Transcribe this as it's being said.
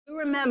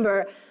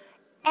remember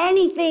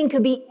anything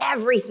could be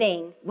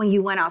everything when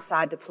you went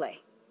outside to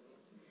play.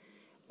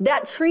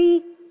 That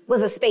tree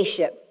was a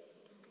spaceship.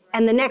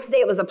 And the next day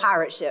it was a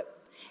pirate ship.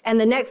 And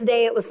the next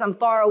day it was some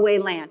faraway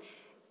land.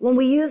 When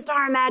we used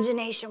our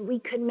imagination, we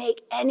could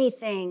make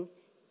anything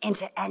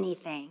into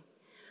anything.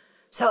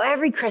 So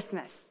every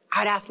Christmas,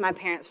 I'd ask my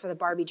parents for the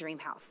Barbie dream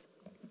house.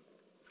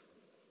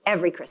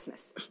 Every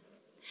Christmas.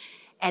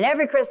 And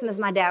every Christmas,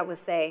 my dad would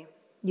say,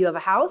 you have a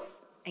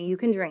house and you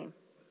can dream.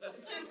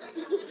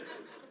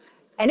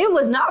 And it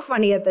was not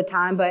funny at the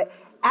time, but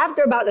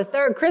after about the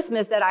third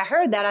Christmas that I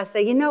heard that, I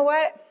said, you know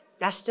what?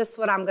 That's just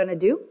what I'm going to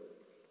do.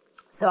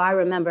 So I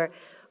remember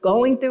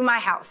going through my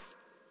house,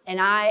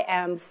 and I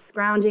am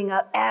scrounging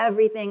up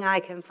everything I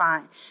can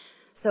find.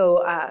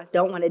 So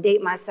don't want to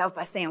date myself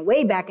by saying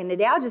way back in the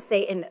day. I'll just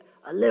say in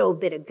a little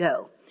bit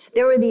ago.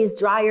 There were these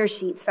dryer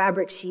sheets,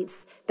 fabric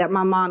sheets that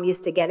my mom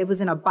used to get. It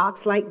was in a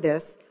box like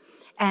this,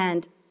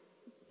 and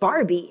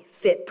Barbie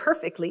fit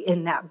perfectly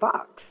in that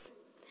box.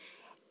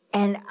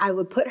 And I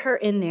would put her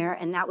in there,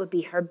 and that would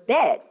be her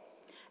bed.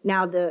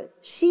 Now, the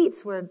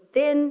sheets were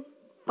thin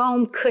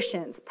foam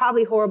cushions,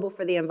 probably horrible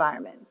for the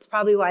environment. It's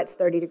probably why it's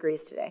 30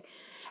 degrees today.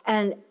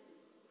 And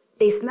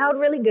they smelled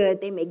really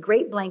good. They made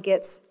great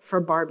blankets for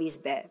Barbie's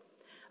bed.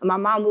 And my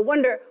mom would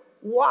wonder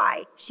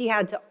why she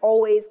had to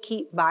always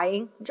keep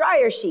buying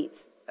dryer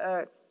sheets.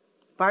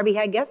 Barbie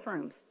had guest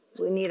rooms.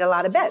 We need a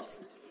lot of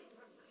beds.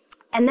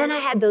 And then I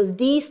had those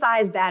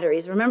D-size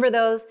batteries. Remember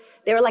those?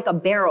 They were like a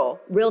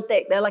barrel, real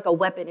thick. They're like a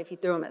weapon if you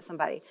threw them at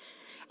somebody.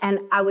 And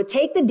I would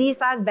take the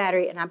D-size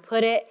battery and I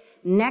put it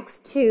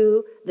next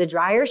to the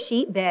dryer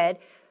sheet bed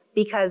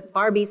because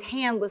Barbie's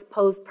hand was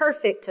posed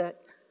perfect to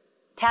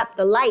tap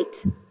the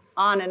light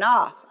on and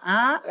off.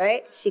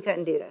 Right? She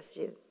couldn't do this.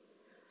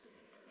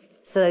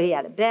 So she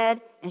had a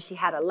bed and she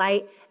had a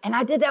light. And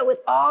I did that with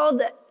all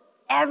the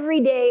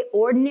everyday,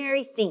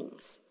 ordinary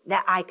things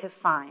that I could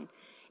find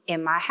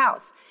in my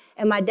house.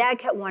 And my dad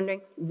kept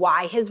wondering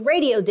why his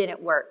radio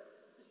didn't work.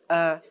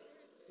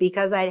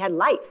 Because I had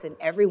lights in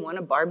every one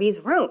of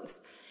Barbie's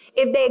rooms.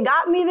 If they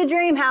got me the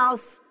dream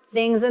house,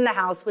 things in the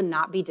house would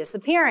not be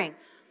disappearing.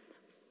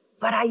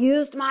 But I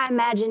used my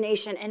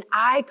imagination and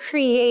I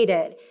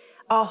created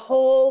a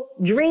whole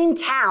dream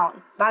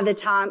town by the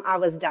time I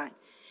was done.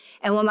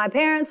 And when my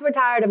parents were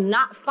tired of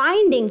not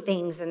finding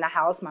things in the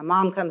house, my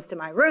mom comes to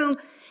my room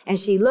and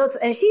she looks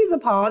and she's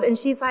appalled and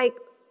she's like,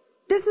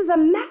 this is a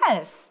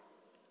mess.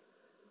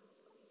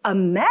 A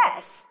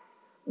mess?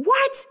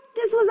 What?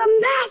 This was a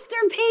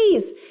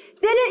masterpiece.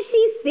 Didn't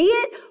she see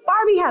it?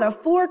 Barbie had a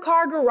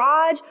 4-car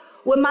garage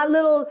with my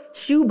little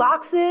shoe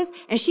boxes,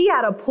 and she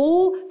had a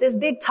pool, this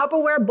big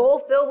Tupperware bowl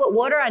filled with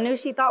water I knew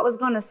she thought was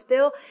going to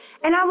spill.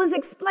 And I was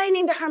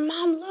explaining to her,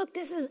 Mom, look,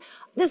 this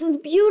is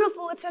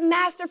beautiful. It's a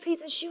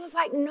masterpiece. And she was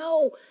like,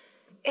 no,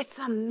 it's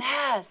a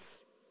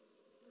mess.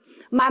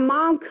 My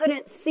mom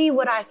couldn't see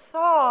what I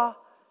saw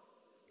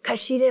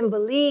because she didn't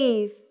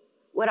believe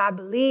what I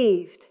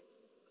believed.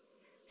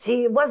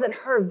 See, it wasn't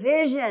her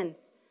vision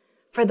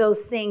for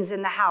those things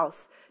in the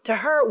house. To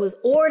her, it was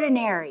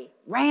ordinary,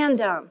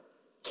 random,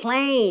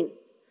 plain.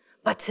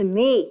 But to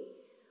me,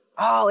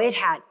 it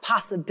had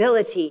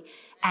possibility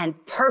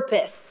and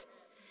purpose.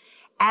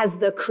 As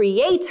the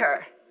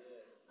creator,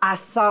 I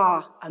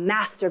saw a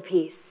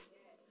masterpiece.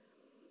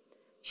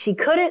 She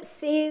couldn't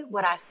see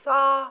what I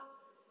saw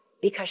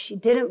because she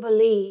didn't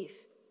believe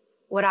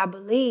what I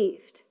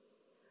believed.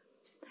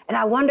 And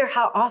I wonder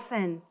how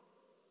often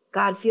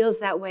God feels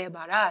that way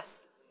about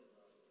us,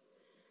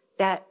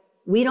 that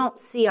we don't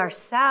see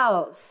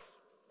ourselves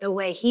the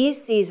way he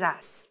sees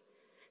us,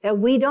 that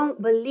we don't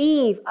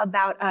believe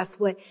about us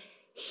what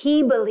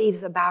he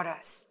believes about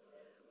us.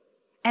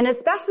 And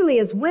especially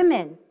as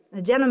women,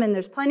 gentlemen,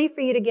 there's plenty for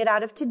you to get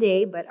out of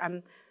today, but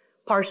I'm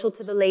partial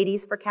to the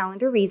ladies for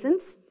calendar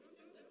reasons.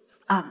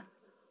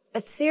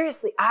 But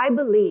seriously, I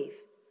believe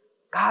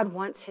God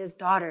wants his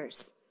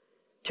daughters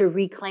to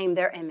reclaim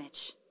their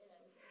image,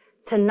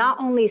 to not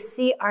only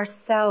see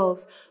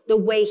ourselves the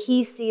way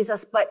he sees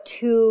us, but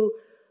to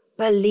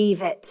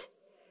believe it.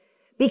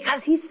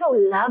 Because he so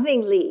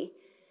lovingly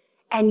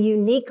and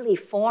uniquely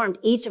formed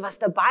each of us.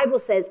 The Bible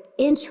says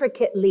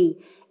intricately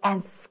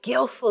and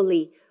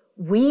skillfully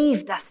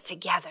weaved us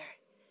together.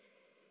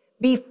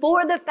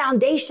 Before the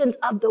foundations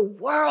of the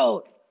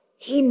world,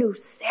 he knew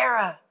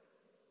Sarah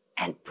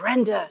and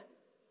Brenda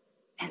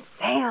and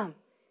Sam.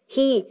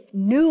 He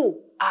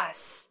knew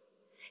us.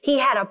 He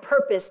had a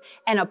purpose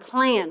and a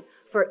plan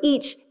for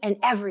each and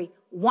every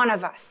one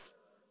of us.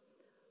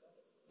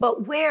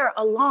 But where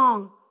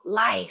along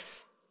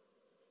life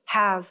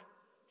have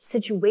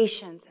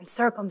situations and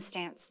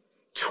circumstance,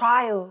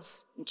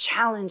 trials and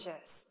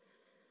challenges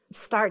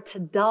start to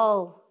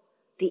dull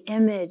the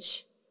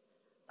image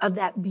of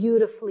that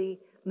beautifully,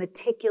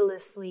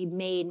 meticulously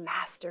made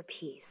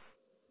masterpiece.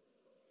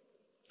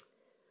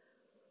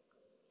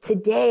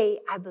 Today,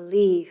 I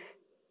believe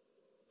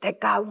that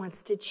God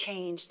wants to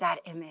change that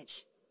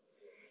image.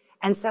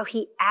 And so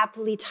he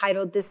aptly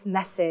titled this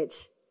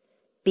message,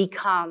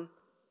 Become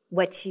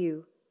What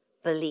You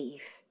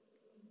Believe.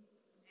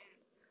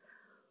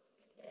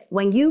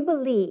 When you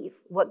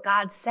believe what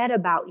God said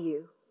about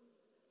you,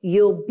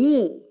 you'll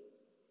be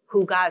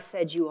who God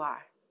said you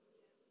are.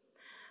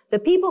 The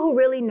people who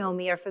really know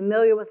me are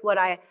familiar with what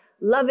I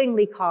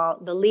lovingly call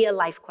the Lea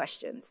life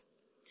questions.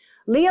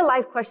 Lea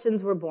life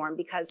questions were born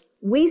because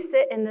we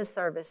sit in this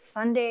service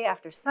Sunday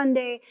after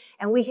Sunday,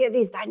 and we hear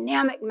these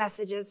dynamic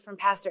messages from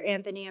Pastor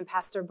Anthony and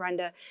Pastor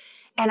Brenda,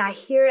 and I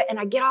hear it and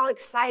I get all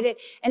excited,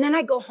 and then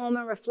I go home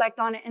and reflect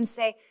on it and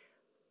say,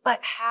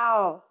 but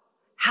how?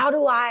 How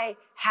do I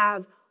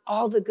have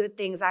all the good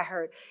things I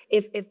heard?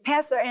 If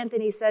Pastor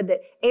Anthony said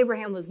that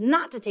Abraham was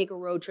not to take a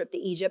road trip to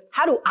Egypt,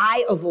 how do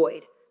I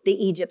avoid the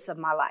Egypts of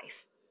my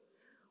life?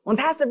 When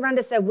Pastor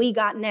Brenda said we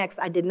got next,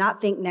 I did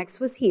not think next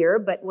was here,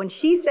 but when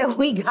she said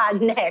we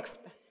got next,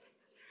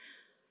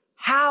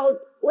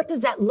 what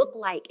does that look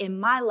like in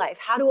my life?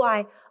 How do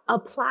I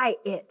apply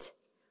it?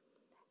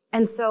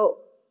 And so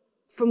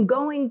from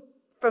going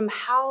from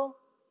how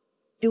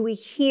do we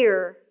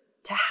hear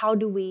to how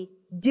do we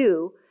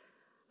do,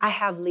 I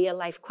have Lea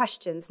life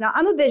questions. Now,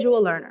 I'm a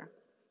visual learner,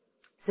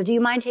 so do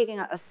you mind taking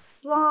a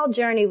small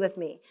journey with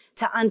me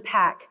to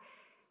unpack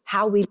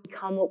how we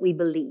become what we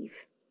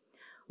believe?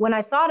 When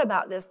I thought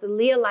about this, the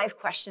Lea life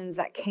questions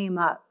that came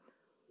up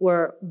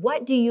were,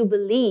 what do you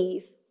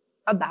believe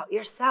about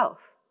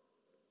yourself?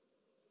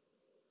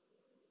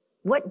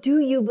 What do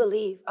you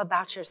believe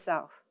about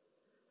yourself?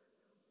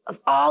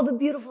 Of all the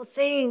beautiful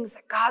things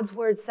that God's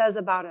word says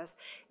about us,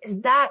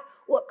 is that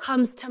what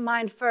comes to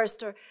mind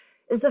first? Or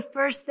is the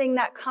first thing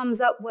that comes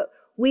up what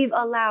we've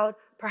allowed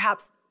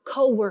perhaps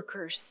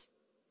coworkers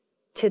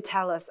to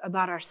tell us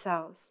about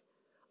ourselves,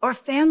 or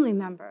family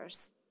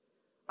members,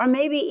 or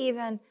maybe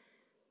even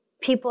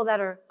people that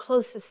are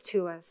closest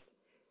to us?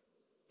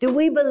 Do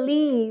we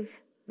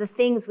believe the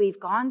things we've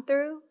gone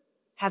through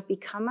have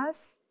become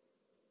us?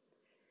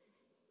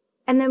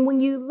 And then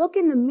when you look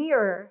in the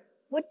mirror,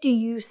 what do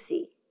you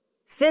see,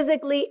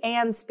 physically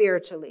and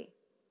spiritually?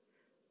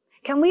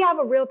 Can we have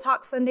a real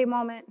talk Sunday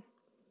moment?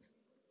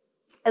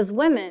 As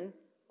women,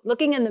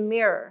 looking in the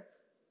mirror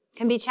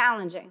can be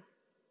challenging.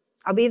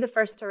 I'll be the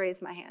first to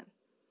raise my hand.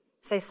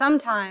 Say,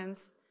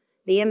 sometimes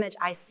the image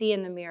I see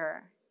in the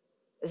mirror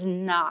is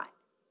not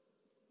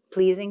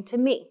pleasing to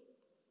me.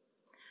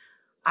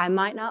 I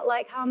might not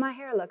like how my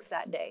hair looks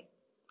that day.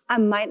 I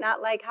might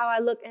not like how I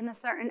look in a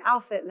certain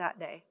outfit that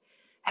day.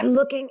 And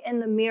looking in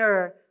the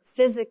mirror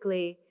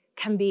physically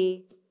can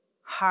be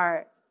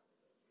hard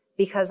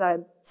because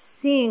I'm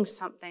seeing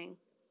something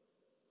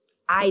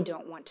I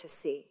don't want to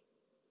see.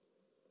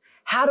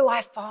 How do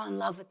I fall in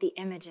love with the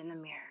image in the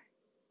mirror?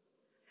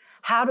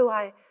 How do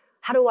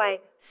I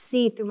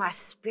see through my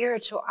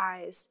spiritual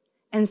eyes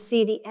and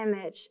see the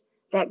image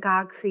that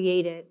God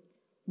created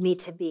me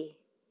to be?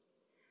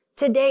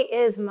 Today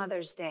is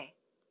Mother's Day.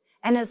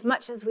 And as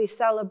much as we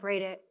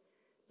celebrate it,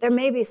 there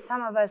may be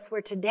some of us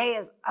where today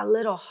is a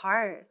little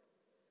hard.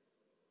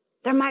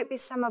 There might be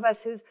some of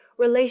us whose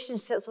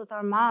relationships with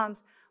our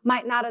moms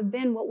might not have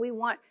been what we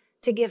want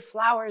to give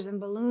flowers and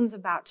balloons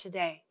about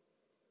today.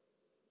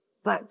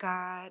 But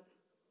God,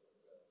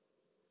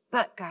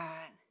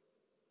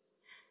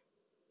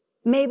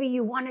 maybe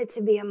you wanted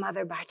to be a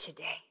mother by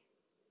today,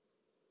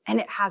 and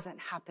it hasn't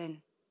happened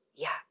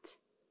yet.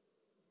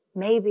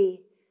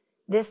 Maybe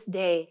this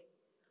day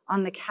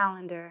on the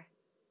calendar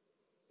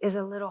is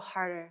a little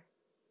harder,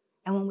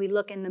 and when we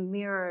look in the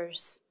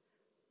mirrors,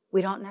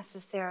 we don't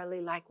necessarily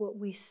like what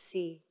we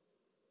see.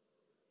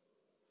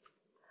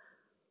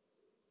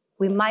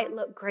 We might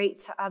look great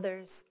to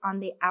others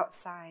on the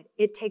outside.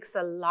 It takes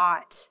a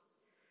lot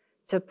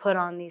to put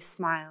on these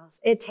smiles.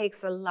 It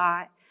takes a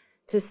lot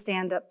to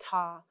stand up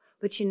tall.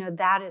 But you know,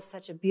 that is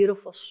such a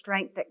beautiful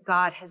strength that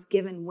God has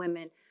given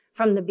women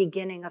from the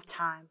beginning of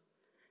time.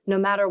 No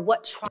matter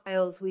what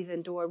trials we've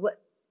endured,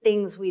 what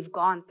things we've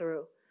gone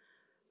through,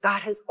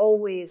 God has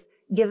always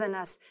given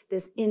us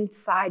this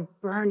inside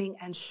burning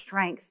and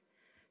strength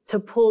to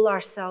pull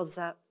ourselves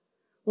up.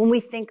 When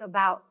we think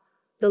about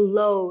the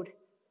load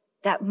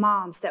that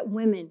moms, that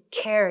women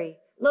carry,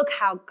 look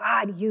how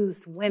God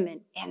used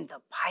women in the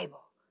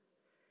Bible.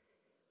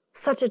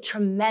 Such a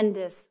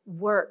tremendous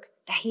work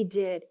that he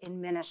did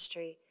in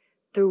ministry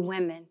through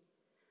women.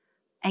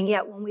 And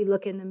yet when we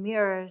look in the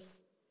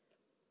mirrors,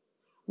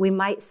 we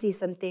might see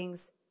some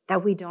things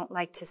that we don't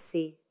like to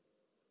see.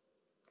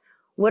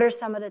 What are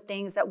some of the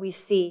things that we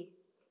see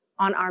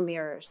on our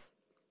mirrors?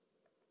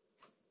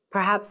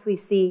 Perhaps we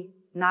see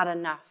not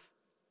enough,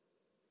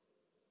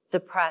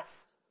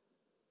 depressed,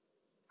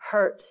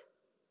 hurt,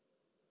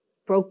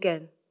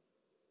 broken,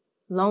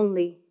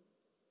 lonely,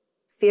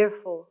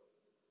 fearful,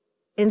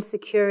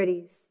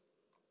 insecurities,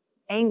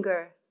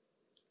 anger,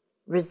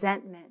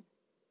 resentment,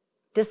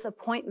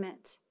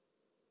 disappointment,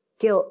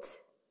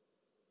 guilt.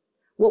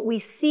 What we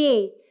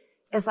see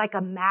is like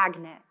a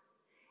magnet,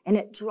 and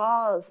it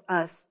draws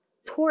us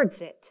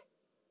towards it.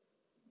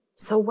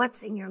 So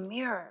what's in your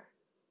mirror?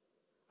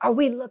 Are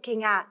we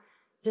looking at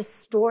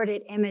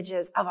distorted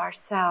images of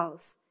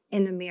ourselves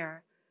in the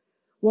mirror?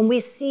 When we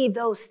see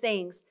those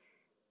things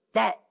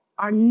that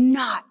are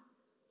not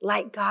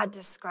like God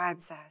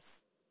describes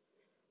us,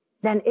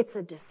 then it's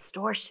a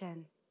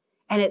distortion.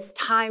 And it's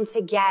time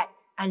to get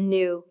a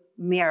new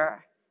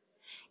mirror.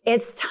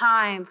 It's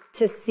time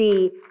to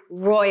see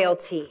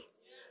royalty.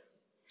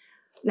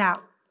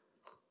 Now,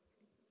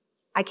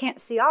 I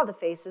can't see all the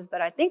faces,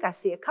 but I think I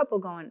see a couple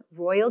going,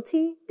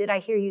 royalty? Did I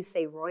hear you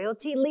say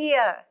royalty? Lea,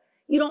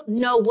 you don't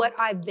know what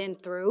I've been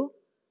through.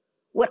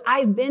 What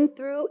I've been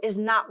through is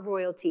not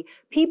royalty.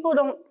 People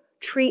don't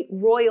treat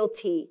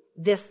royalty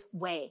this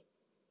way.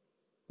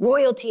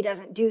 Royalty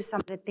doesn't do some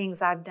of the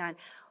things I've done.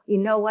 You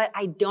know what?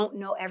 I don't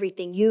know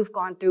everything you've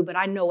gone through, but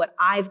I know what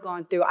I've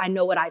gone through. I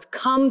know what I've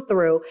come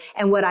through.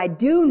 And what I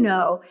do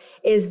know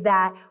is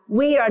that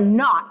we are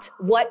not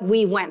what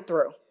we went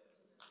through.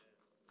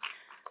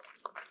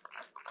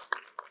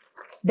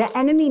 The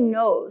enemy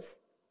knows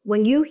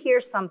when you hear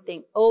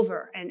something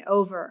over and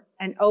over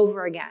and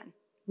over again,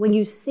 when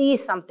you see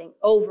something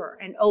over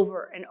and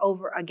over and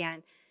over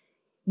again,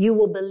 you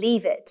will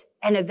believe it.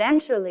 And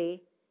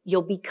eventually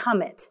you'll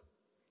become it.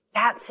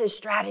 That's his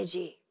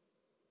strategy.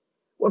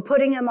 We're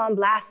putting him on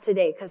blast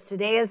today because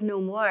today is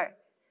no more.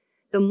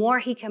 The more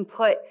he can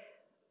put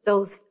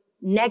those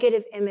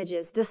negative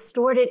images,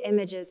 distorted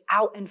images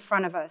out in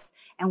front of us,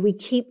 and we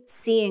keep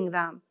seeing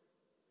them,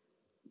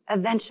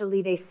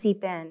 eventually they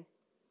seep in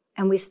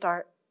and we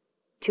start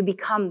to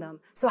become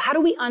them. So how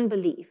do we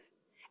unbelieve?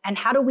 And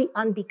how do we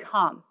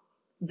unbecome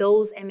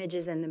those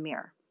images in the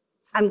mirror?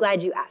 I'm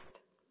glad you asked.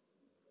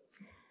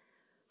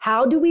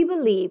 How do we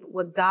believe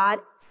what God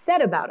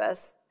said about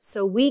us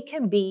so we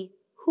can be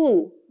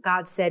who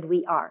God said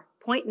we are?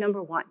 Point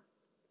number 1,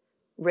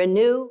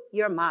 renew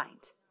your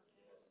mind.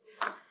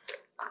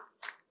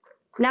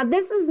 Now,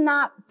 this is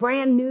not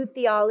brand new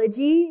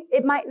theology.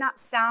 It might not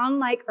sound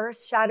like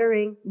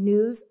earth-shattering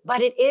news,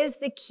 but it is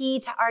the key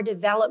to our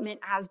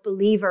development as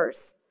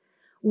believers.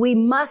 We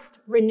must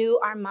renew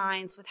our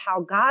minds with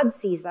how God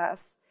sees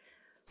us.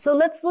 So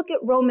let's look at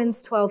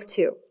Romans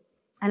 12:2.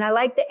 And I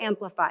like the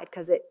Amplified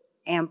because it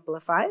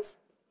amplifies.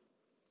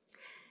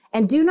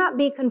 And do not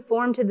be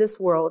conformed to this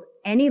world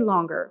any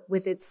longer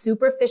with its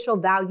superficial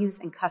values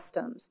and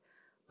customs,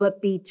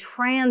 but be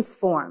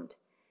transformed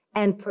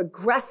and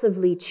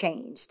progressively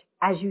changed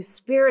as you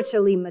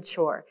spiritually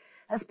mature.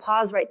 Let's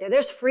pause right there.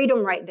 There's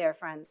freedom right there,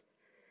 friends.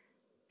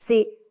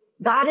 See,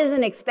 God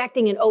isn't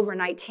expecting an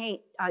overnight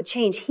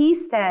change. He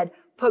said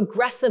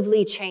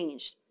progressively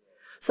changed.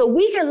 So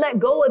we can let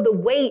go of the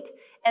weight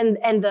and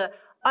the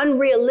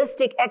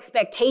unrealistic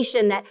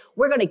expectation that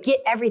we're going to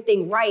get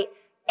everything right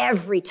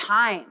every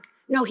time.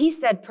 No, he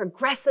said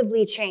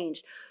progressively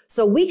changed.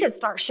 So we could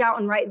start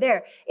shouting right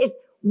there.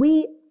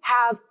 We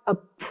have a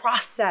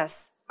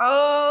process.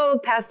 Oh,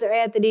 Pastor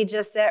Anthony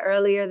just said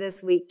earlier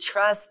this week,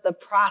 trust the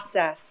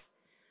process.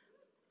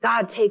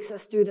 God takes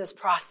us through this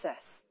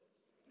process.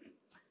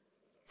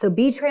 So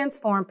be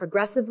transformed,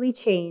 progressively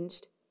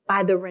changed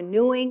by the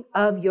renewing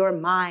of your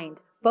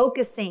mind,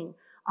 focusing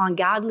on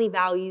godly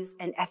values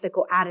and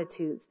ethical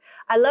attitudes.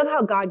 I love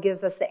how God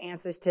gives us the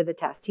answers to the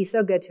test. He's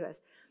so good to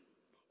us.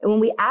 And when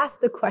we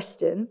ask the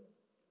question,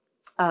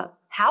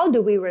 how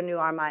do we renew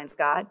our minds,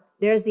 God?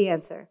 There's the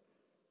answer.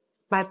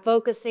 By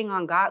focusing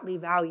on godly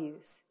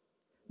values.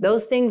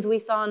 Those things we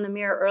saw in the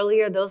mirror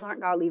earlier, those aren't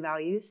godly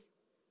values.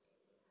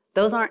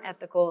 Those aren't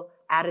ethical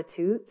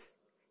attitudes.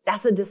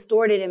 That's a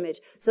distorted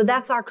image. So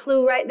that's our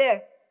clue right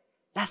there.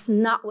 That's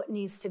not what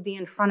needs to be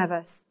in front of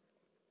us.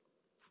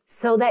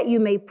 So that you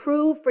may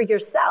prove for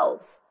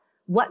yourselves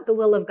what the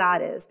will of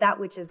God is, that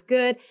which is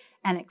good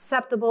and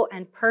acceptable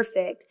and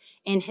perfect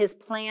in his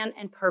plan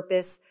and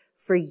purpose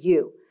for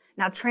you.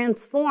 Now,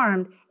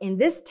 transformed in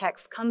this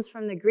text comes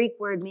from the Greek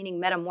word meaning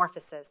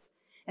metamorphosis.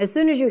 As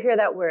soon as you hear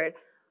that word,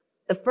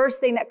 the first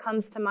thing that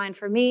comes to mind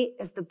for me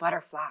is the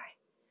butterfly.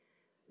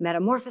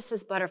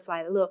 Metamorphosis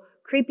butterfly, the little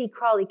creepy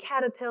crawly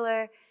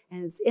caterpillar,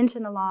 and it's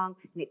inching along,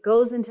 and it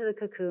goes into the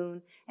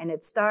cocoon, and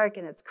it's dark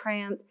and it's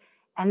cramped,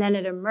 and then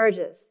it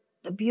emerges,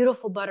 the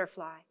beautiful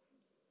butterfly.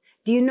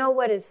 Do you know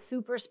what is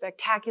super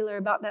spectacular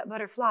about that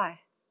butterfly?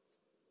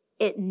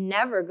 It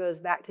never goes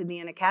back to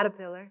being a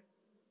caterpillar.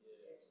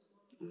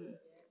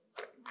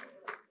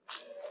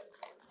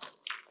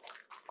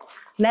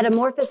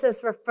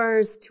 Metamorphosis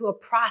refers to a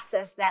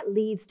process that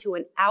leads to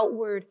an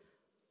outward,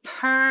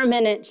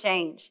 permanent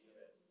change.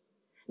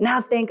 Now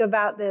think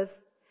about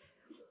this.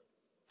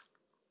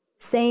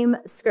 Same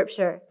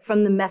scripture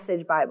from the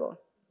Message Bible.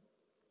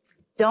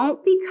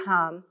 Don't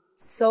become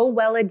so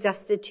well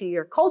adjusted to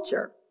your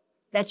culture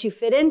that you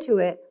fit into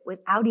it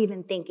without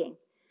even thinking.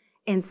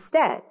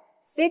 Instead,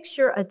 fix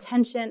your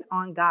attention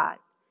on God.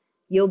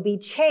 You'll be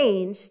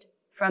changed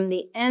from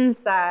the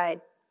inside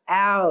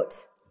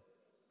out.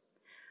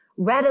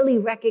 Readily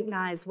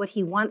recognize what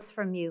he wants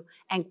from you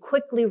and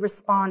quickly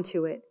respond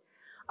to it.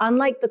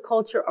 Unlike the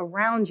culture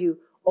around you,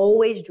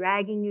 always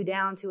dragging you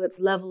down to its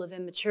level of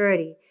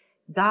immaturity,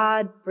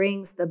 God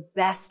brings the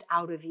best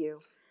out of you,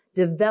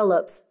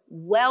 develops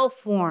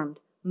well-formed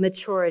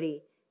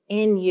maturity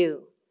in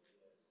you.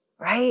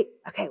 Right?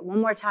 Okay, one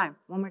more time.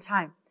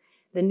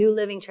 The New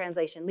Living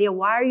Translation. Lea,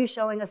 why are you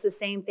showing us the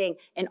same thing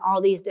in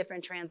all these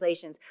different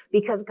translations?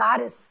 Because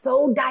God is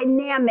so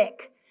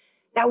dynamic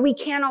that we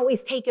can't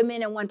always take him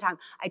in one time.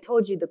 I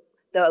told you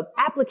the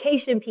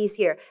application piece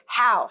here.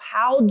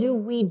 How do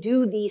we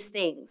do these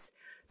things?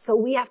 So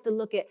we have to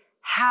look at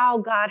how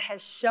God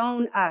has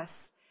shown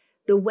us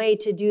the way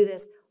to do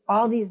this,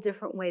 all these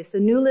different ways. So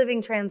New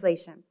Living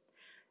Translation.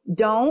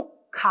 Don't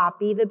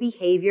copy the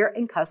behavior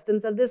and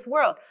customs of this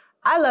world.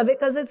 I love it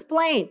because it's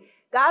plain.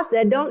 God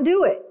said, don't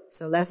do it.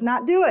 So let's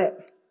not do it.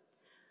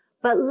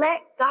 But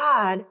let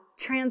God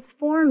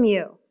transform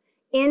you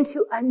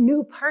into a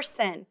new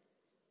person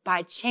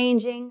by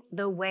changing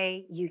the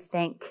way you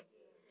think.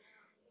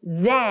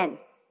 Then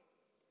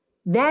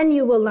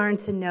you will learn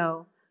to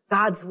know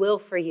God's will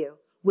for you,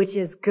 which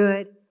is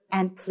good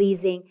and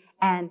pleasing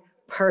and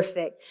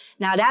perfect.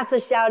 Now that's a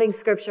shouting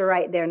scripture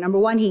right there. Number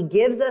one, he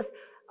gives us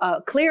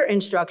clear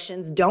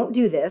instructions. Don't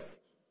do this.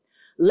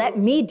 Let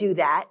me do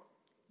that.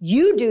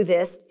 You do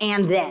this,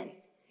 and then.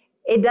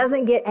 It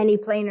doesn't get any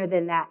plainer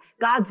than that.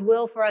 God's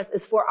will for us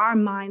is for our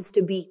minds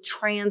to be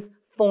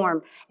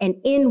transformed, an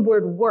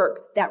inward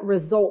work that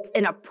results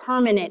in a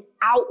permanent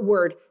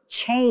outward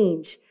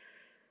change.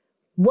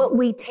 What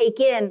we take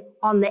in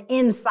on the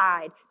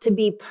inside to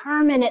be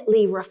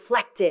permanently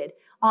reflected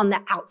on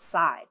the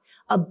outside.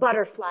 A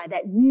butterfly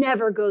that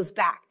never goes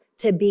back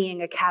to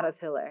being a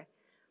caterpillar.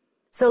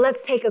 So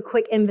let's take a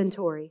quick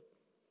inventory.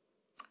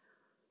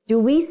 Do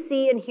we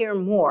see and hear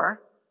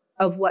more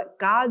of what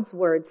God's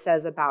word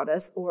says about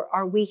us, or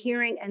are we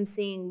hearing and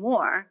seeing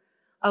more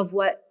of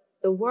what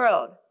the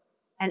world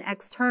and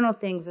external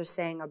things are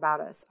saying about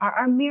us? Are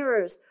our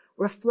mirrors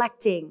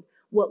reflecting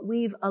what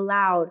we've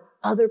allowed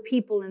other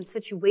people and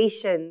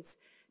situations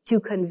to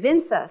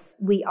convince us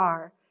we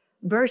are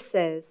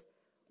versus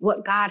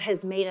what God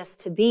has made us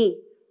to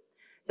be?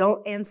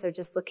 Don't answer,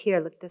 just look here,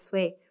 look this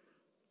way.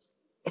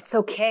 It's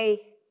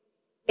okay.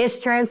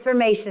 It's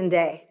transformation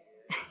day.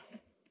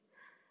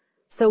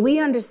 So we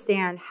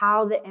understand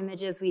how the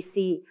images we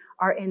see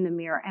are in the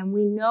mirror. And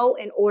we know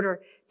in order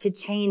to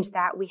change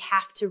that, we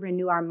have to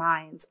renew our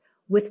minds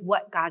with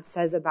what God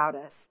says about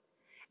us.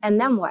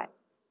 And then what?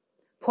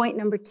 Point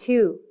number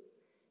 2,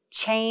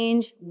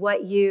 change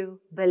what you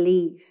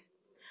believe.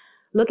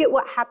 Look at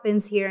what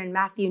happens here in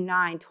Matthew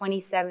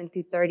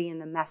 9:27-30 in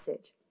the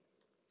Message.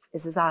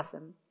 This is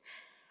awesome.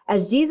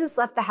 As Jesus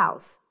left the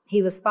house,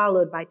 he was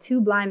followed by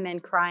 2 blind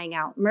men crying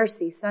out,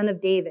 "Mercy, Son of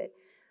David,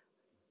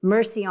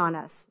 mercy on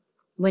us."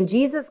 When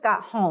Jesus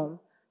got home,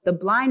 the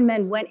blind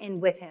men went in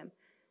with him.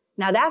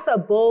 Now that's a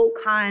bold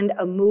kind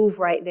of move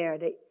right there.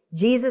 That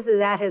Jesus is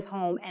at his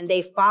home and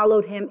they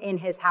followed him in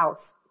his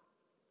house.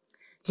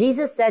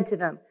 Jesus said to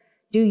them,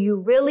 "Do you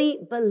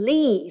really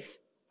believe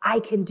I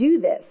can do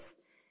this?"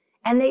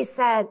 And they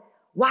said,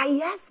 "Why,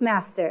 yes,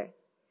 Master."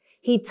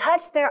 He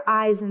touched their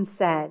eyes and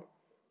said,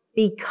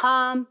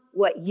 "Become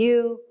what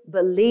you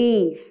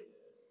believe."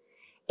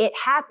 It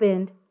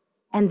happened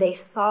and they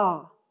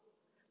saw.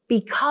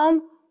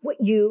 Become what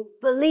you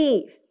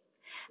believe.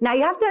 Now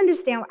you have to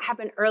understand what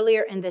happened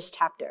earlier in this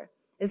chapter.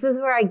 This is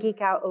where I geek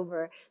out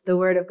over the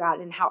word of God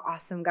and how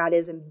awesome God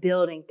is in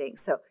building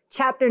things. So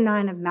chapter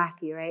 9 of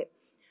Matthew, right?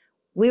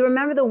 We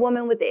remember the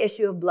woman with the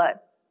issue of blood.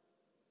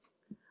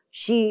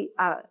 She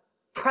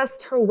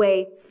pressed her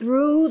way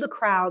through the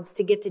crowds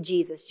to get to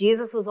Jesus.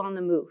 Jesus was on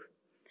the move,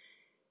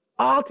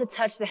 all to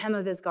touch the hem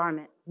of his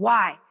garment.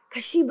 Why?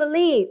 Because she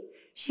believed.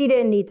 She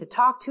didn't need to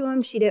talk to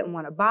him. She didn't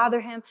want to bother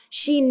him.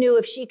 She knew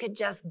if she could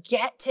just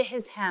get to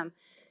his hem,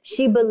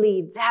 she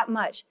believed that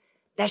much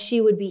that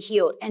she would be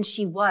healed. And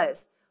she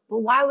was. But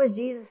why was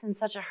Jesus in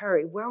such a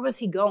hurry? Where was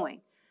he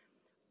going?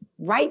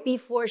 Right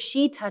before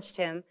she touched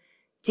him,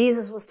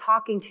 Jesus was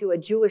talking to a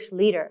Jewish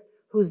leader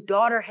whose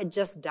daughter had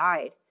just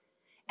died.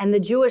 And the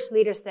Jewish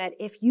leader said,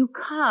 "If you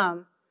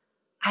come,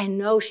 I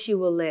know she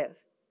will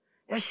live."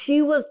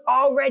 She was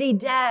already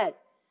dead.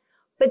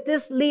 But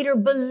this leader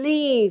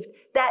believed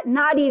that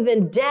not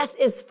even death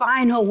is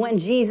final when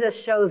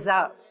Jesus shows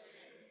up.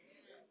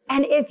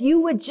 And if you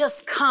would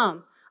just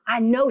come, I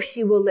know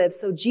she will live.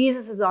 So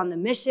Jesus is on the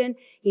mission.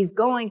 He's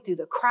going through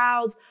the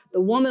crowds. The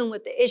woman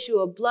with the issue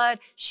of blood,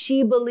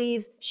 she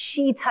believes,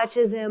 she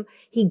touches him.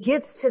 He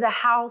gets to the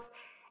house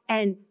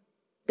and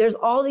there's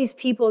all these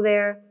people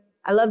there.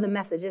 I love the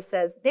Message. It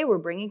says they were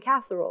bringing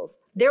casseroles.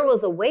 There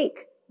was a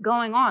wake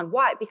going on.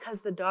 Why?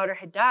 Because the daughter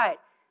had died.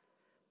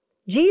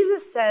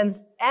 Jesus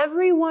sends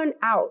everyone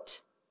out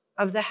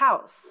of the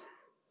house.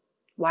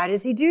 Why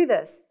does he do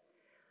this?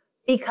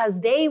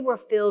 Because they were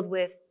filled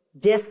with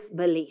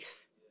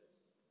disbelief.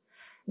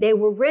 They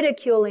were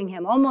ridiculing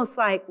him, almost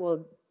like,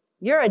 well,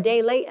 you're a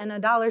day late and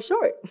 $1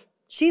 short.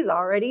 She's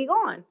already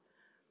gone.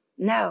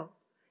 No,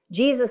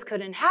 Jesus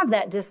couldn't have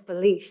that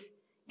disbelief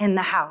in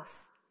the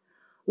house.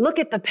 Look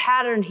at the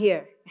pattern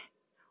here.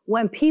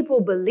 When people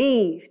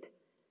believed,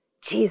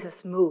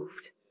 Jesus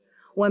moved.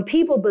 When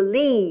people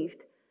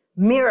believed,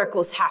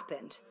 miracles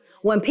happened.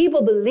 When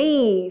people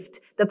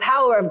believed, the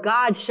power of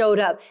God showed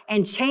up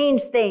and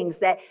changed things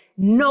that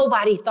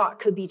nobody thought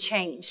could be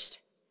changed.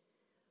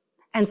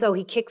 And so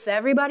he kicks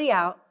everybody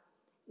out.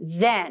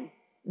 Then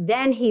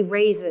he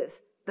raises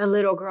the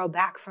little girl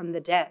back from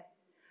the dead.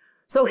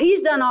 So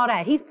he's done all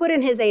that. He's put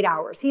in his 8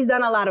 hours. He's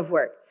done a lot of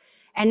work.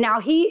 And now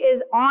he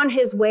is on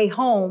his way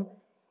home.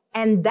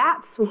 And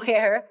that's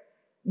where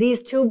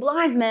these two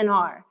blind men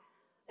are,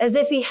 as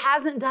if he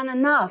hasn't done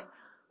enough.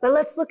 But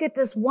let's look at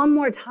this one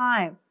more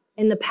time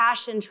in the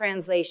Passion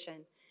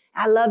Translation.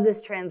 I love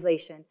this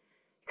translation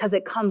because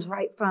it comes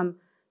right from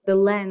the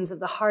lens of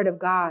the heart of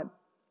God.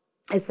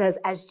 It says,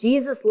 as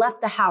Jesus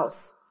left the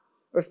house,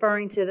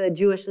 referring to the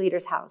Jewish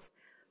leader's house,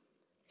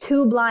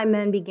 two blind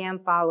men began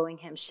following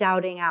him,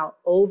 shouting out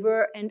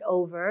over and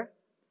over,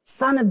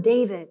 Son of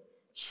David,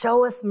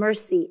 show us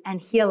mercy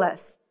and heal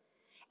us.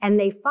 And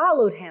they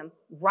followed him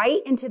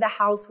right into the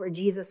house where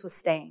Jesus was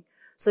staying.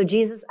 So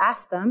Jesus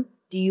asked them,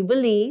 do you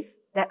believe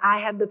that I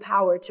have the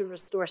power to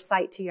restore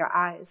sight to your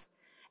eyes?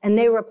 And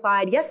they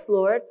replied, yes,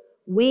 Lord,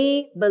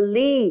 we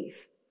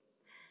believe.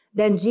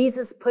 Then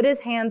Jesus put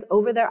his hands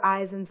over their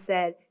eyes and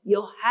said,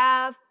 you'll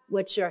have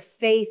what your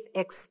faith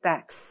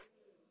expects.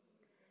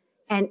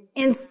 And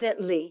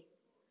instantly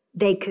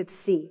they could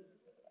see.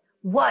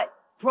 What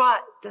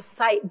brought the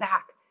sight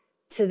back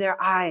to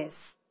their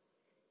eyes?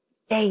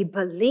 They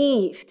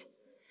believed.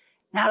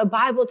 Now the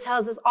Bible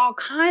tells us all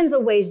kinds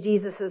of ways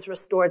Jesus has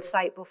restored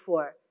sight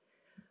before.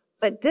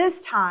 But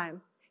this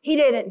time, he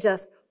didn't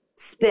just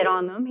spit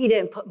on them. He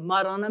didn't put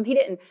mud on them. He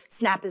didn't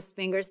snap his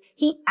fingers.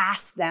 He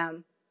asked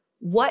them,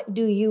 what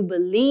do you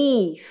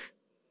believe?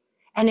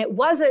 And it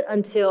wasn't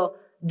until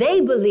they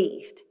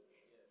believed.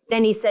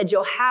 Then he said,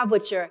 you'll have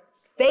what your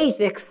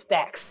faith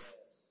expects.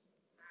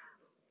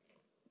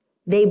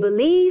 They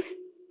believe,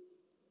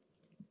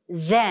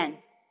 then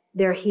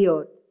they're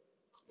healed.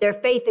 Their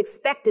faith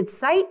expected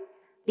sight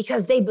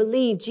because they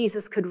believed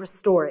Jesus could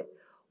restore it.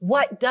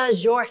 What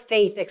does your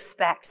faith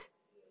expect?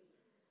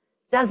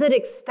 Does it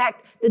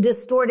expect the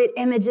distorted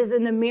images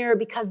in the mirror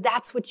because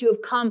that's what you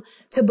have come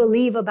to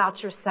believe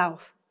about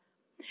yourself?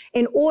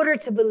 In order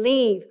to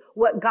believe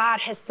what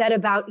God has said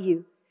about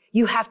you,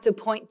 you have to,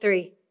 point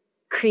 3,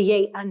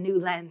 create a new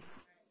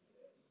lens.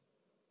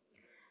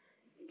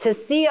 To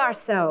see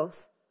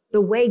ourselves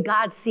the way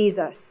God sees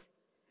us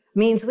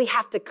means we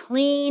have to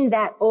clean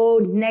that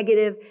old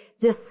negative,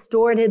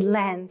 distorted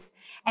lens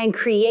and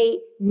create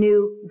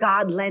new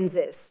God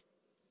lenses.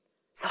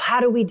 So how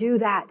do we do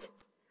that?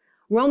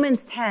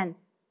 Romans 10,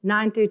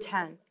 9 through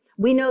 10.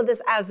 We know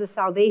this as the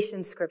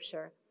salvation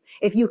scripture.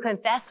 If you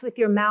confess with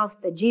your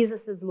mouth that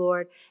Jesus is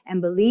Lord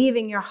and believe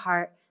in your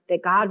heart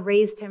that God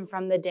raised him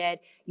from the dead,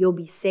 you'll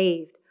be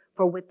saved.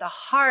 For with the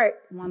heart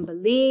one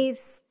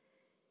believes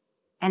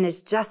and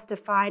is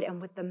justified, and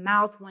with the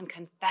mouth one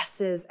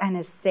confesses and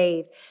is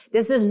saved.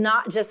 This is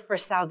not just for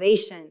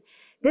salvation.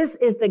 This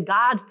is the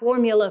God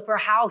formula for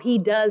how he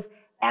does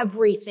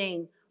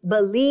everything.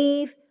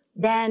 Believe,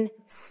 then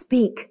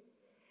speak.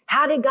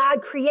 How did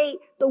God create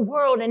the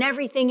world and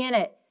everything in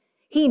it?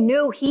 He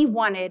knew he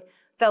wanted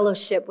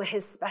fellowship with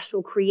his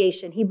special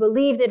creation. He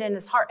believed it in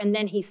his heart, and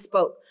then he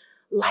spoke,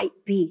 light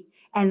be,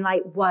 and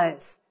light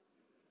was.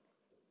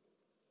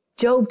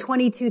 Job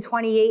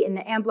 22:28 in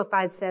the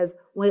Amplified says,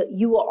 well,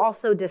 you will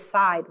also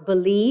decide,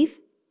 believe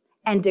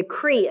and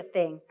decree a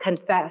thing,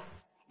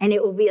 confess, and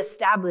it will be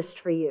established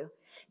for you.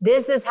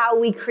 This is how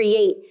we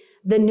create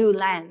the new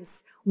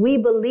lens. We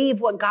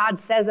believe what God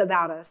says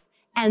about us,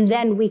 and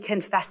then we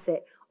confess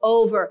it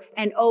over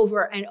and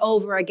over and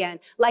over again.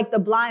 Like the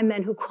blind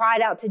men who cried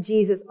out to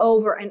Jesus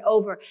over and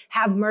over,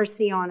 have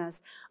mercy on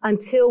us,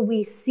 until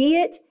we see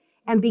it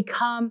and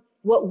become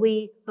what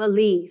we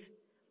believe.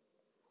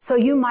 So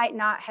you might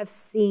not have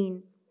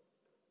seen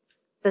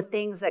the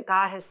things that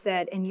God has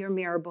said in your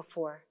mirror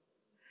before.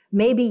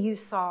 Maybe you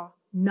saw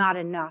not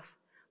enough,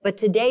 but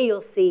today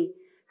you'll see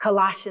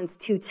Colossians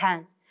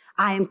 2:10.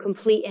 I am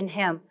complete in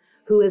him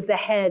who is the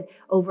head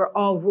over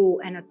all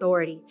rule and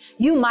authority.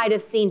 You might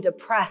have seen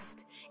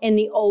depressed in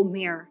the old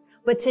mirror,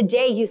 but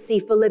today you see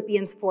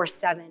Philippians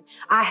 4:7.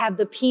 I have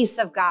the peace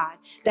of God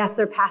that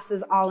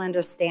surpasses all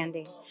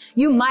understanding.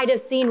 You might have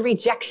seen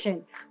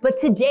rejection, but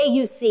today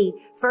you see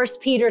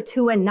 1 Peter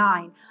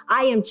 2:9.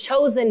 I am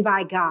chosen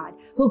by God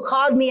who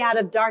called me out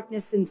of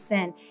darkness and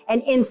sin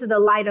and into the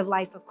light of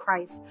life of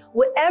Christ.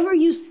 Whatever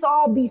you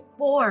saw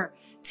before,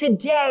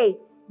 today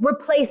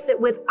replace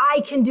it with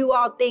I can do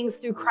all things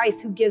through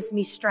Christ who gives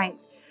me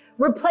strength.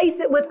 Replace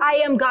it with I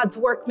am God's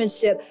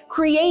workmanship,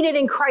 created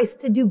in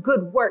Christ to do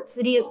good works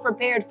that he has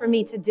prepared for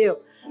me to do.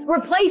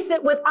 Replace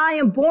it with I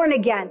am born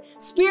again,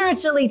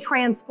 spiritually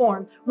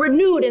transformed,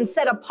 renewed and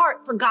set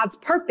apart for God's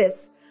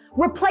purpose.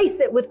 Replace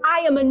it with I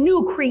am a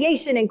new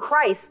creation in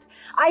Christ.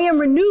 I am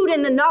renewed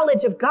in the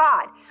knowledge of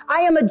God.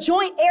 I am a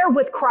joint heir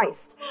with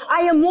Christ.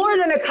 I am more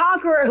than a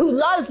conqueror who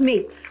loves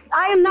me.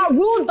 I am not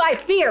ruled by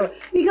fear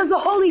because the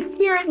Holy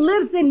Spirit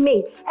lives in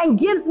me and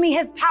gives me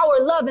his power,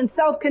 love, and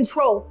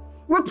self-control.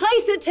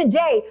 Replace it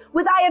today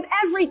with I have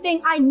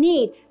everything I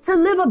need to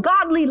live a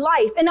godly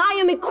life, and I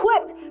am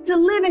equipped to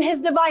live in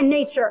his divine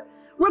nature.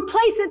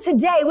 Replace it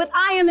today with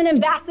I am an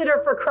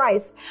ambassador for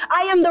Christ.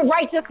 I am the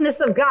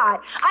righteousness of God.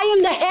 I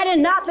am the head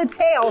and not the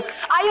tail.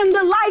 I am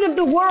the light of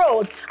the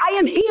world. I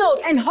am healed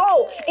and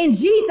whole in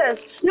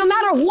Jesus. No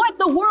matter what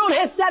the world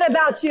has said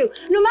about you,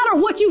 no matter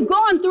what you've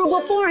gone through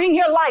before in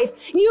your life,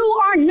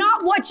 you are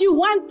not what you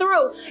went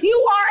through.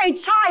 You are a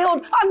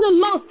child of the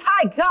Most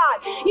High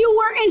God. You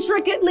were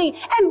intricately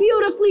and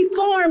beautifully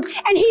formed,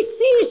 and he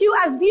sees you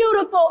as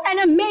beautiful and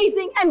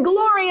amazing and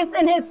glorious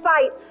in his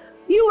sight.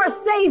 You are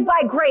saved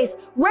by grace,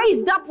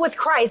 raised up with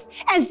Christ,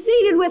 and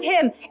seated with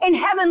him in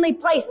heavenly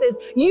places.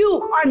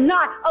 You are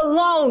not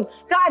alone.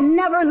 God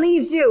never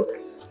leaves you.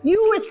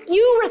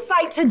 You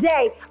recite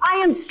today, I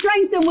am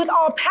strengthened with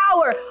all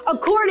power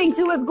according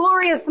to his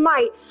glorious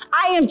might.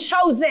 I am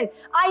chosen.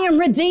 I am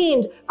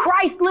redeemed.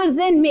 Christ lives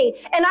in me,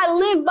 and I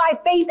live by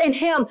faith in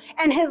him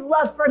and his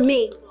love for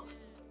me.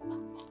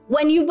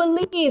 When you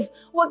believe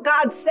what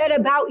God said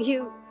about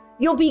you,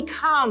 you'll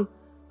become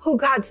who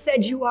God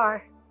said you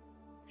are.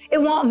 It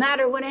won't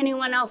matter what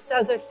anyone else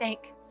says or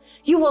think.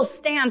 You will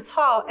stand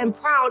tall and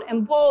proud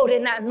and bold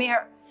in that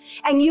mirror,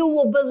 and you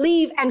will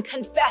believe and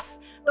confess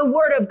the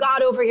word of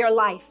God over your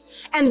life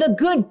and the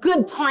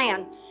good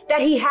plan that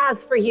he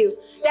has for you,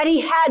 that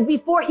he had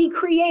before he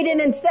created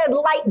and said,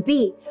 light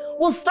be,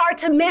 will start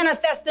to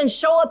manifest and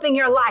show up in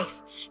your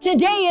life.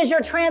 Today is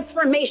your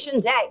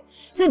transformation day.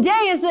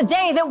 Today is the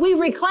day that we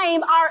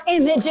reclaim our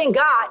image in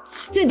God.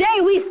 Today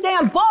we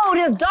stand bold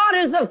as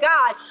daughters of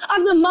God,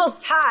 of the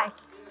Most High.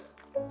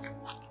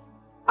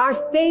 Our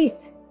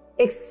faith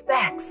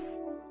expects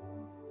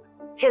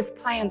his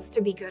plans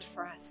to be good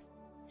for us.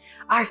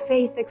 Our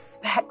faith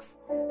expects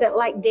that,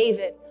 like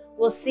David,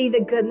 we'll see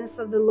the goodness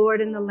of the Lord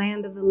in the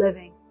land of the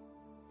living.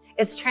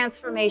 It's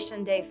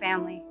transformation day,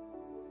 family.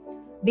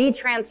 Be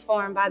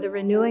transformed by the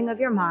renewing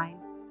of your mind.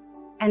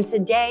 And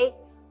today,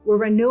 we're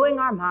renewing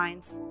our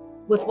minds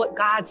with what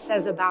God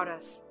says about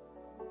us,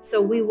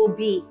 so we will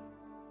be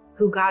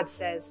who God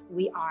says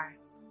we are.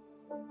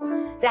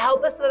 To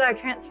help us with our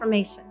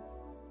transformation,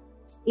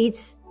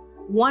 each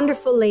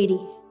wonderful lady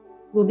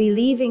will be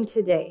leaving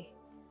today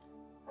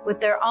with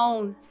their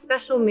own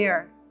special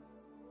mirror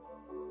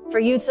for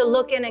you to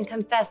look in and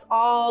confess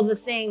all the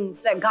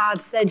things that God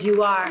said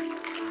you are.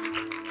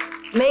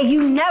 May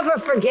you never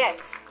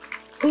forget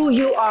who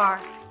you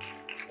are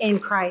in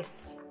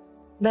Christ.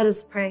 Let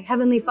us pray.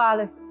 Heavenly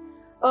Father,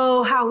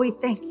 oh, how we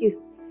thank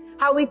you.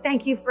 How we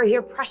thank you for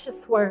your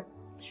precious word.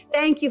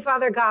 Thank you,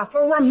 Father God,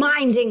 for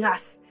reminding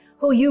us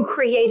who you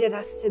created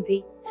us to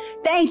be.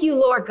 Thank you,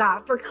 Lord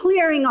God, for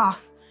clearing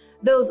off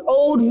those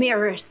old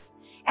mirrors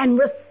and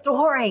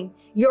restoring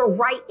your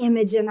right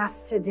image in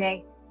us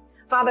today.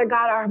 Father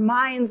God, our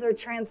minds are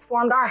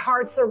transformed, our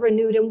hearts are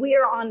renewed, and we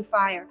are on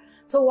fire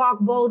to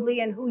walk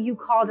boldly in who you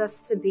called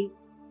us to be.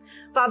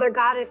 Father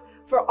God, if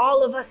for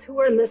all of us who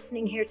are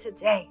listening here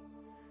today,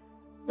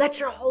 let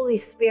your Holy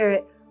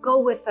Spirit go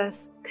with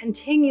us,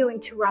 continuing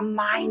to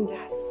remind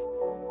us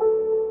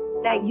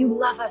that you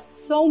love us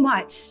so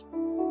much.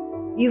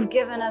 You've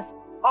given us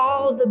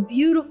all the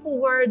beautiful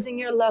words in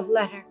your love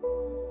letter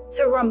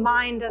to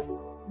remind us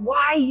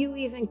why you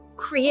even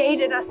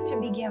created us to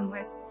begin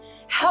with.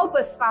 Help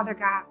us, Father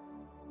God,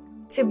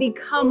 to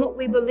become what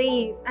we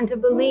believe and to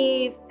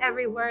believe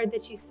every word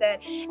that you said.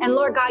 And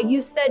Lord God,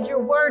 you said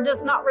your word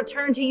does not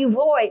return to you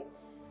void.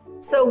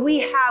 So we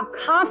have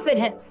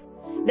confidence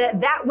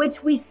that that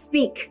which we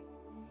speak,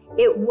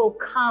 it will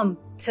come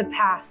to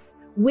pass.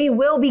 We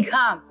will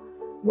become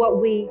what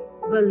we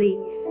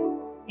believe.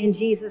 In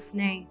Jesus'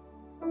 name.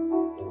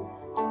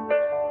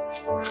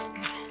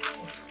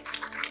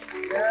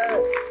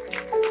 Yes.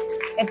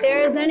 If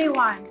there is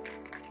anyone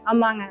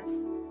among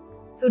us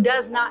who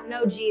does not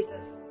know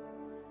Jesus,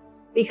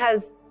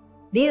 because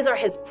these are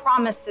his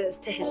promises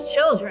to his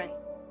children,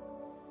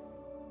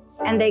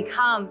 and they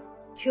come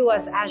to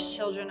us as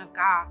children of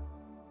God.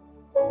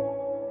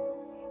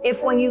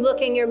 If when you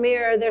look in your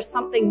mirror, there's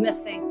something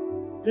missing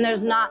and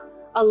there's not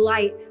a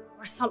light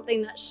or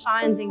something that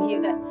shines in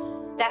you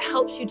that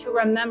helps you to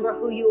remember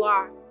who you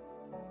are.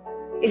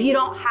 If you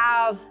don't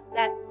have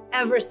that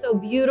ever so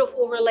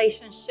beautiful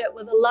relationship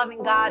with a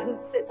loving God who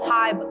sits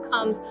high but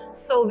comes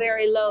so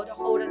very low to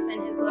hold us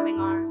in his loving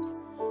arms,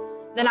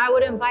 then I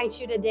would invite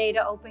you today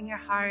to open your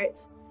heart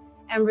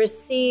and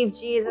receive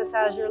Jesus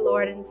as your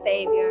Lord and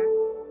Savior.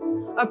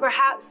 Or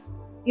perhaps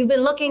you've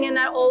been looking in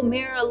that old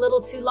mirror a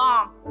little too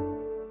long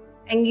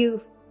and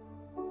you've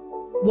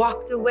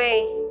walked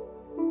away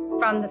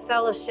from the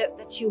fellowship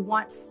that you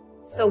once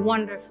so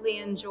wonderfully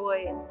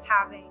enjoyed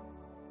having.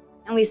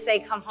 And we say,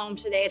 come home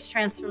today. It's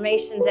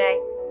transformation day.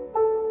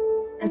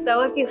 And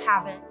so if you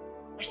haven't,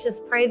 let's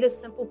just pray this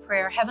simple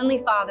prayer. Heavenly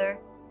Father,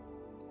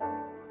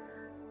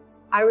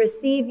 I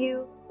receive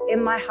you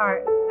in my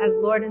heart as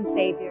Lord and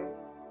Savior.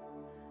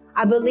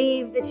 I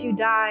believe that you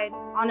died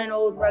on an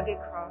old rugged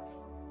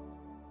cross,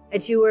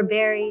 that you were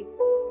buried,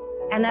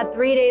 and that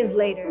 3 days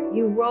later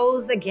you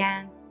rose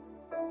again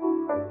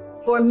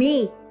for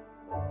me.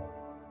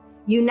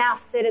 You now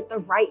sit at the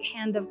right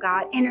hand of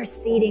God,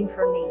 interceding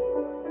for me.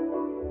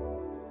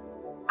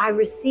 I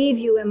receive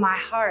you in my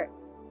heart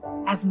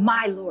as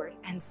my Lord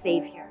and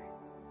Savior.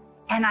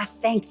 And I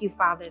thank you,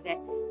 Father, that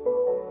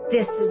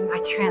this is my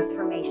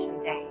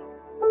transformation day.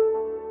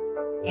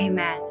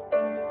 Amen.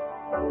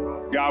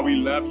 God, we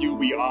love you.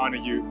 We honor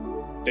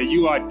you. That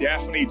you are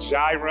definitely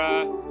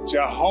Jireh,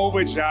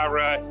 Jehovah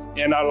Jireh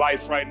in our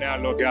life right now,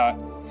 Lord God.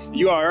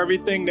 You are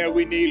everything that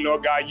we need,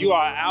 Lord God. You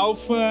are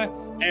Alpha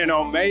and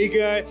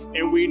Omega,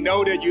 and we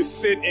know that you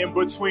sit in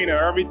between of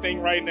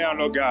everything right now,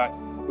 Lord God.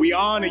 We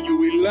honor you.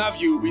 We love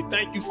you. We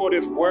thank you for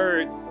this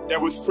word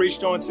that was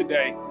preached on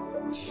today.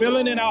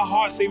 Filling in our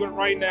hearts even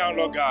right now,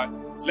 Lord God.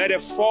 Let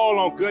it fall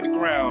on good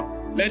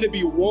ground. Let it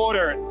be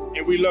watered,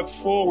 and we look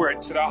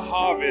forward to the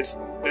harvest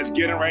that's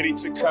getting ready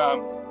to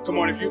come. Come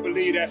on, if you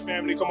believe that,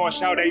 family, come on,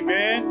 shout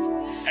amen.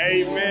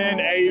 Amen,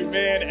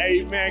 amen,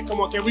 amen. Come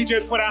on, can we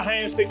just put our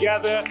hands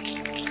together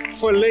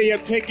for Lea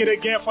Pickett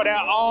again for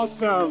that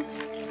awesome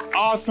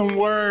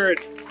word.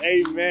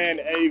 Amen,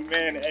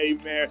 amen,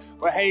 amen.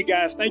 Well, hey,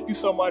 guys, thank you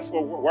so much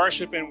for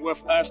worshiping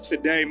with us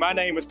today. My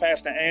name is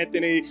Pastor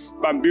Anthony.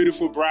 My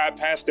beautiful bride,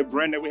 Pastor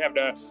Brenda. We have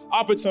the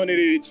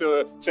opportunity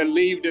to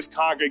lead this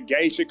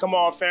congregation. Come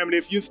on, family.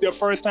 If it's your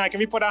first time, can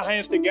we put our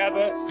hands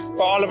together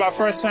for all of our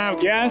first-time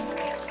guests?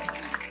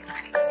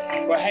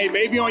 Well, hey,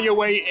 maybe on your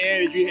way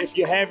in, if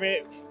you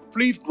haven't,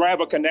 please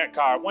grab a Connect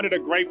card. One of the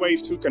great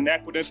ways to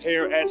connect with us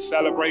here at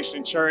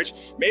Celebration Church.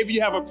 Maybe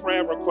you have a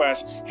prayer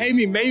request. Hey,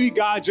 maybe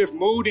God just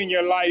moved in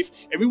your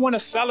life and we want to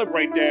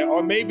celebrate that.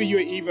 Or maybe you're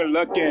even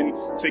looking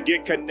to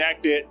get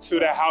connected to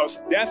the house.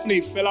 Definitely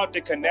fill out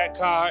the Connect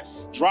card.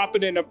 Drop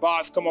it in the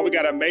box. Come on, we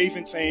got an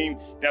amazing team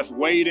that's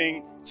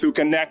waiting to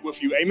connect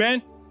with you.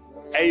 Amen?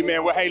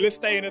 Amen. Well, hey, let's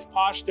stay in this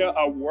posture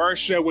of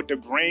worship with the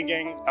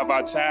bringing of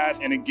our tithes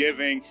and the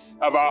giving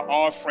of our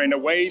offering. The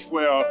ways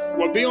will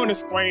be on the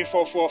screen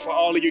for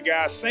all of you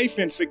guys, safe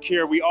and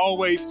secure. We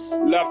always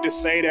love to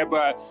say that,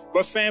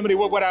 but family,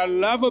 what I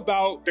love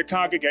about the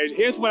congregation,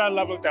 here's what I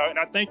love about, and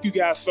I thank you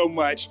guys so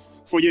much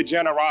for your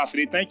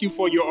generosity. Thank you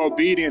for your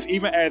obedience,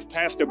 even as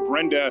Pastor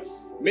Brenda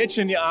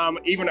mentioned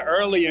even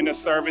early in the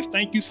service.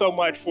 Thank you so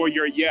much for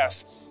your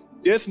yes.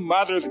 This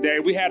Mother's Day,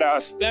 we had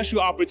a special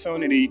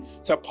opportunity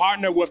to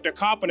partner with the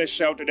Carpenter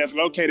Shelter that's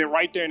located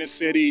right there in the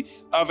city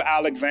of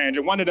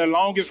Alexandria, one of the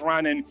longest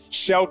running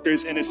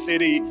shelters in the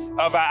city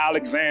of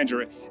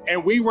Alexandria.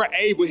 And we were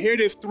able, hear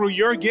this, through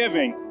your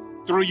giving,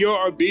 through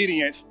your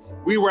obedience,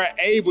 we were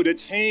able to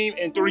team,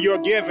 and through your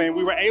giving,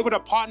 we were able to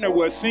partner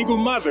with single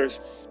mothers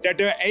that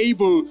they're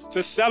able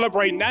to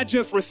celebrate, not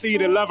just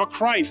receive the love of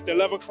Christ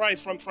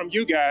from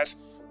you guys,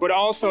 but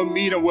also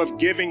meet them with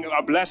giving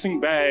a blessing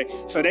bag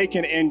so they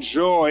can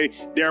enjoy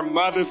their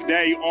Mother's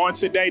Day on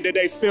today, that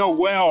they feel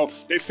well,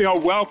 they feel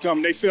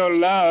welcome, they feel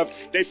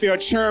loved, they feel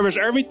cherished.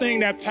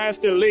 Everything that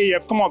Pastor Lea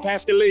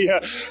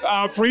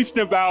preached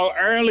about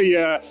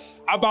earlier,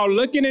 about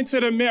looking into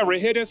the mirror.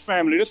 Hear this,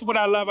 family. This is what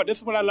I love. This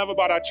is what I love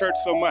about our church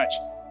so much.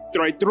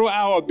 Through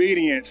our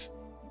obedience,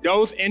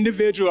 those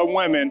individual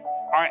women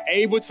are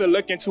able to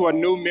look into a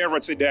new mirror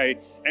today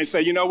and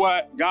say, you know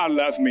what? God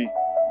loves me.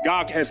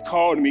 God has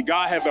called me.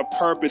 God has a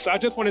purpose. I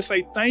just want to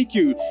say thank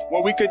you.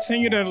 When we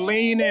continue to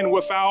lean in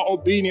with our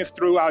obedience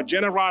through our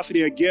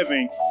generosity of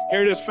giving,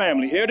 hear this,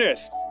 family. Hear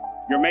this.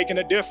 You're making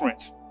a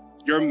difference.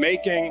 You're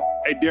making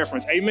a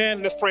difference.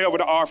 Amen. Let's pray over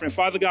the offering.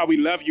 Father God, we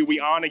love you. We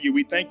honor you.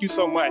 We thank you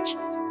so much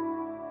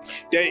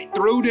that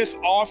through this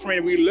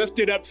offering, we lift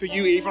it up to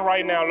you even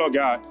right now, Lord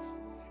God.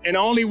 And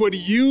only what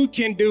you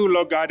can do,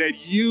 Lord God,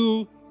 that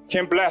you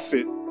can bless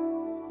it.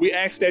 We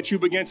ask that you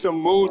begin to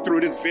move through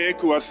this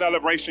vehicle of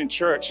Celebration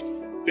Church,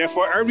 that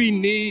for every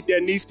need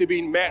that needs to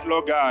be met,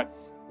 Lord God,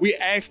 we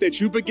ask that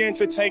you begin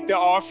to take the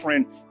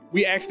offering.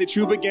 We ask that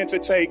you begin to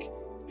take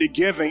the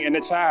giving and the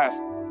tithe.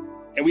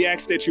 And we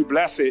ask that you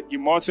bless it, you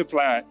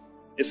multiply it.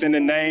 It's in the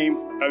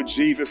name of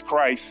Jesus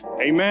Christ.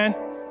 Amen.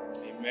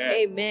 Amen.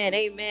 Amen.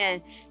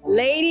 Amen.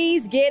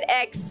 Ladies, get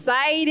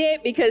excited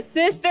because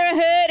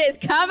sisterhood is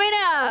coming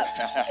up.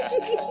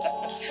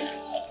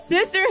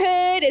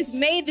 Sisterhood is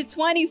May the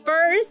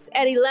 21st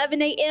at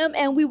 11 a.m.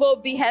 and we will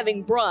be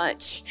having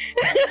brunch.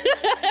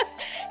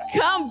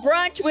 Come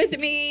brunch with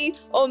me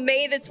on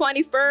May the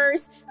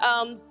 21st.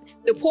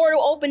 The portal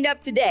opened up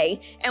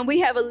today and we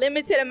have a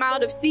limited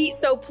amount of seats,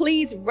 so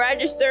please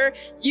register.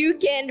 You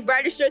can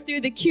register through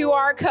the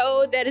QR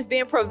code that is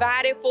being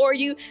provided for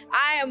you.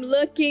 I am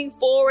looking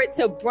forward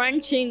to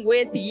brunching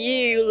with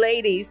you,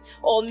 ladies,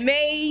 on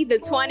May the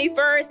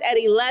 21st at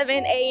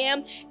 11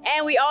 a.m.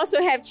 And we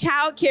also have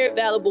childcare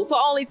available for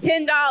only $10.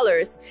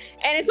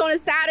 And it's on a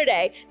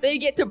Saturday, so you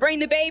get to bring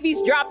the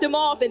babies, drop them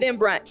off, and then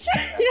brunch.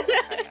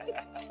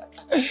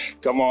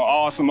 Come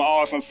on,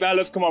 awesome.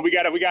 Fellas, come on, we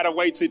gotta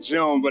wait till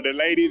June, but the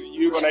ladies,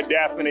 you're gonna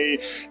definitely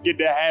get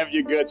to have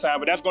your good time,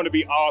 but that's gonna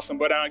be awesome.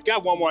 But I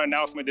got one more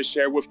announcement to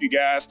share with you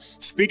guys.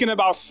 Speaking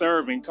about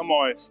serving, come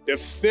on, the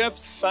 5th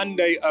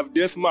Sunday of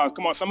this month,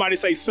 come on, somebody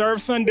say Serve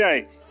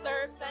Sunday.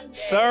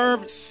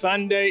 Serve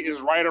Sunday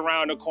is right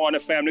around the corner,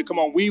 family. Come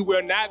on, we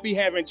will not be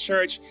having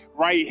church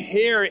right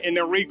here in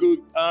the Regal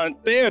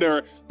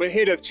Theater, but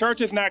here the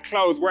church is not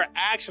closed. We're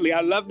actually,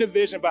 I love the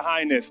vision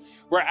behind this.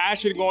 We're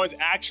actually going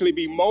to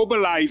be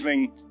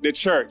mobilizing the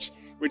church.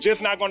 We're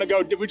just not going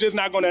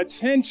to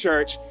attend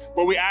church,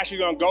 but we're actually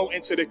going to go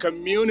into the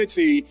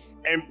community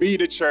and be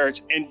the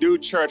church and do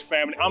church,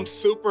 family. I'm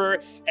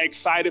super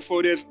excited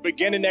for this.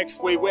 Beginning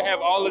next week, we'll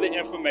have all of the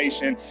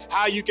information,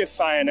 how you can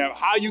sign up,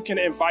 how you can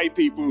invite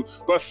people.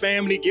 But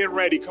family, get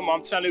ready. Come on,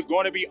 I'm telling you, it's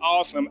going to be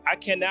awesome. I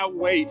cannot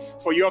wait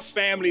for your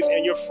families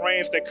and your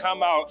friends to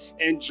come out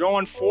and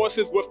join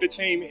forces with the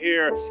team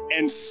here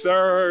and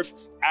serve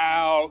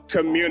our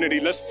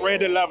community. Let's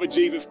spread the love of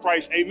Jesus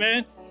Christ.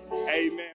 Amen. Amen.